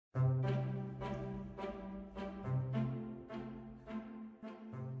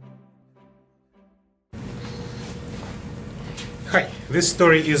Hi, this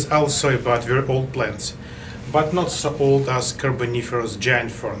story is also about very old plants, but not so old as Carboniferous giant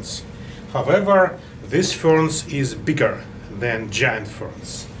ferns. However, this ferns is bigger than giant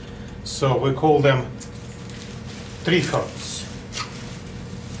ferns, so we call them tree ferns.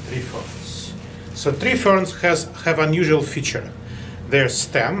 Tree ferns. So tree ferns have unusual feature. Their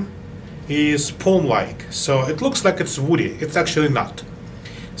stem is palm-like, so it looks like it's woody. It's actually not.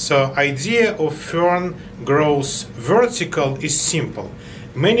 So idea of fern grows vertical is simple.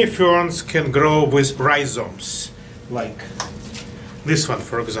 Many ferns can grow with rhizomes, like this one,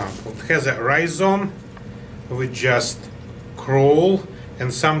 for example. It has a rhizome which just crawl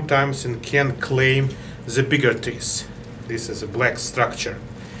and sometimes it can claim the bigger trees. This is a black structure.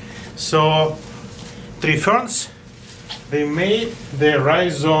 So tree ferns, they made their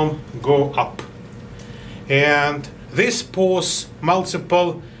rhizome go up, and this poses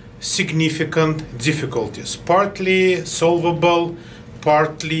multiple significant difficulties, partly solvable,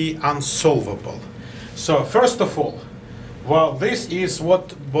 partly unsolvable. So first of all, well, this is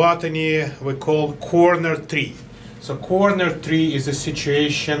what botany we call corner tree. So corner tree is a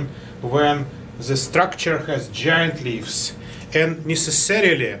situation when the structure has giant leaves, and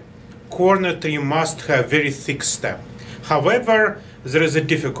necessarily corner tree must have very thick stem. However, there is a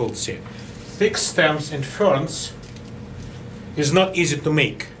difficulty. Thick stems in ferns is not easy to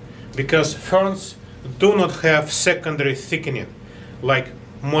make, because ferns do not have secondary thickening like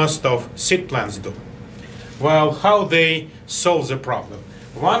most of seed plants do. Well, how they solve the problem?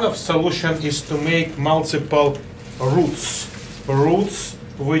 One of solution is to make multiple roots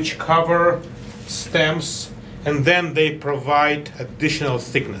which cover stems, and then they provide additional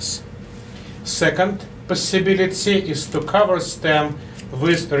thickness. Second possibility is to cover stem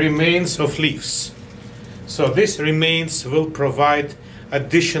with remains of leaves. So this remains will provide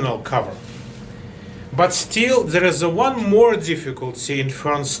additional cover. But still, there is one more difficulty in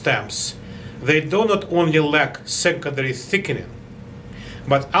fern stems. They do not only lack secondary thickening,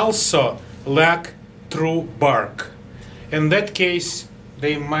 but also lack true bark. In that case,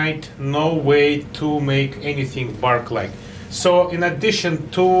 they might no way to make anything bark-like. So in addition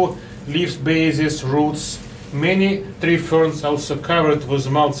to leaves, bases, roots, many tree ferns also covered with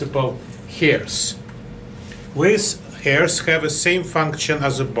multiple hairs. These hairs have the same function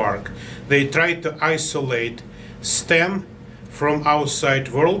as a bark. They try to isolate stem from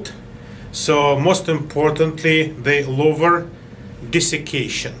outside world. So most importantly, they lower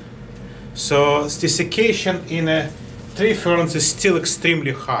desiccation. So desiccation in a tree ferns is still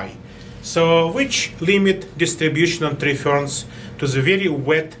extremely high. So which limit distribution on tree ferns to the very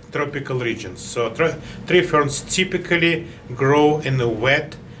wet tropical regions. So tree ferns typically grow in the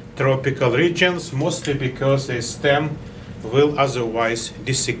wet tropical regions, mostly because their stem will otherwise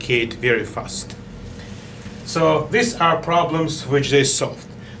desiccate very fast. So these are problems which they solved.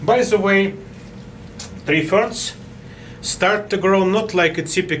 By the way, tree ferns start to grow not like a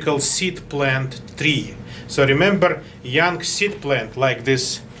typical seed plant tree. So remember, young seed plant like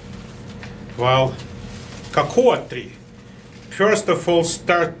this, well, cocoa tree, first of all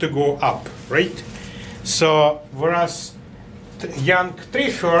start to go up, right? So whereas young tree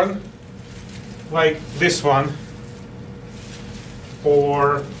fern like this one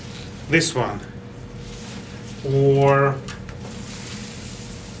or this one or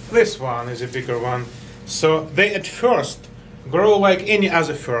this one is a bigger one, so they at first grow like any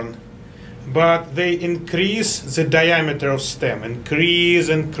other fern, but they increase the diameter of stem, increase,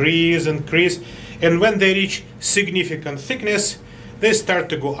 and when they reach significant thickness, they start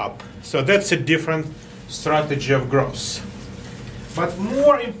to go up. So that's a different strategy of growth. But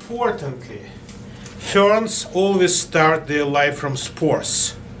more importantly, ferns always start their life from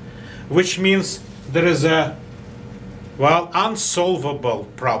spores, which means there is a, well, unsolvable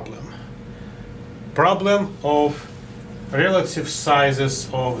problem of relative sizes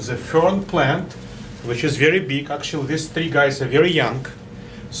of the fern plant, which is very big. Actually, these three guys are very young,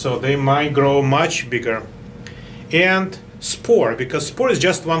 so they might grow much bigger. And spore, because spore is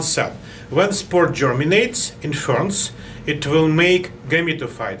just one cell. When spore germinates in ferns, it will make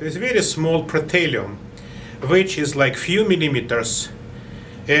gametophyte. It's a very small protelium, which is like few millimeters.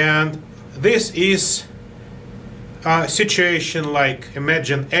 And this is a situation like,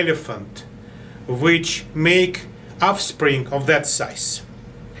 imagine elephant, which make offspring of that size.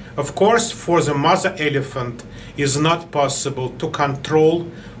 Of course, for the mother elephant, is not possible to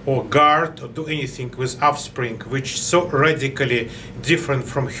control or guard or do anything with offspring which so radically different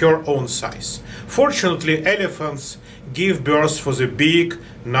from her own size. Fortunately, elephants give birth for the big,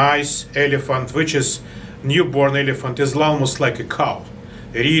 nice elephant, which is newborn elephant, is almost like a cow,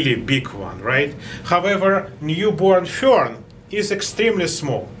 a really big one, right? However, newborn fern is extremely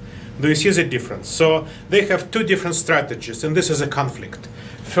small. Do you see the difference? So they have two different strategies, and this is a conflict.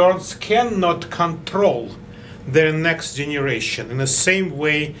 Ferns cannot control their next generation in the same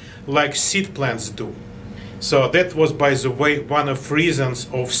way like seed plants do. So that was, by the way, one of reasons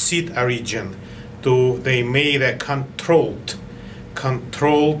of seed origin. They made a controlled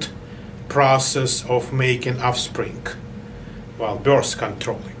process of making offspring. Well, birth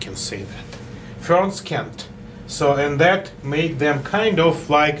control, you can say that. Ferns can't. So, and that made them kind of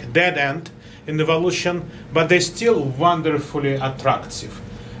like dead end in evolution, but they're still wonderfully attractive.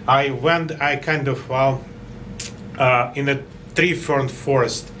 In a tree fern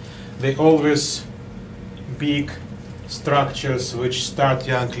forest, they always big structures which start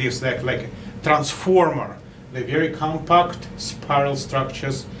young leaves like a transformer. They're very compact spiral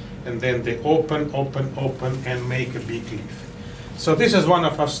structures, and then they open and make a big leaf. So this is one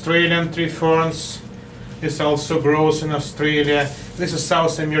of Australian tree ferns. This also grows in Australia. This is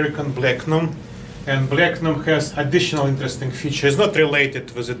South American blacknum, and blacknum has additional interesting features, not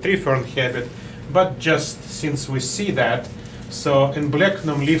related with the tree fern habit, but just since we see that. So in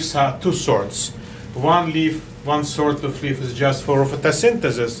blacknum, leaves are two sorts. One sort of leaf is just for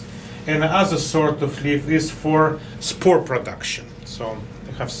photosynthesis, and the other sort of leaf is for spore production. So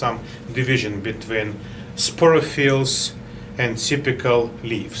they have some division between sporophylls and typical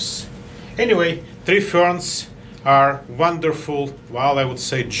leaves. Anyway, tree ferns are wonderful, well, I would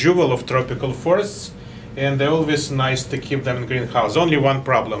say jewel of tropical forests, and they're always nice to keep them in greenhouse. Only one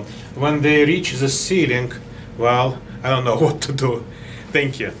problem: when they reach the ceiling, well, I don't know what to do.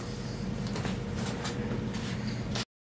 Thank you.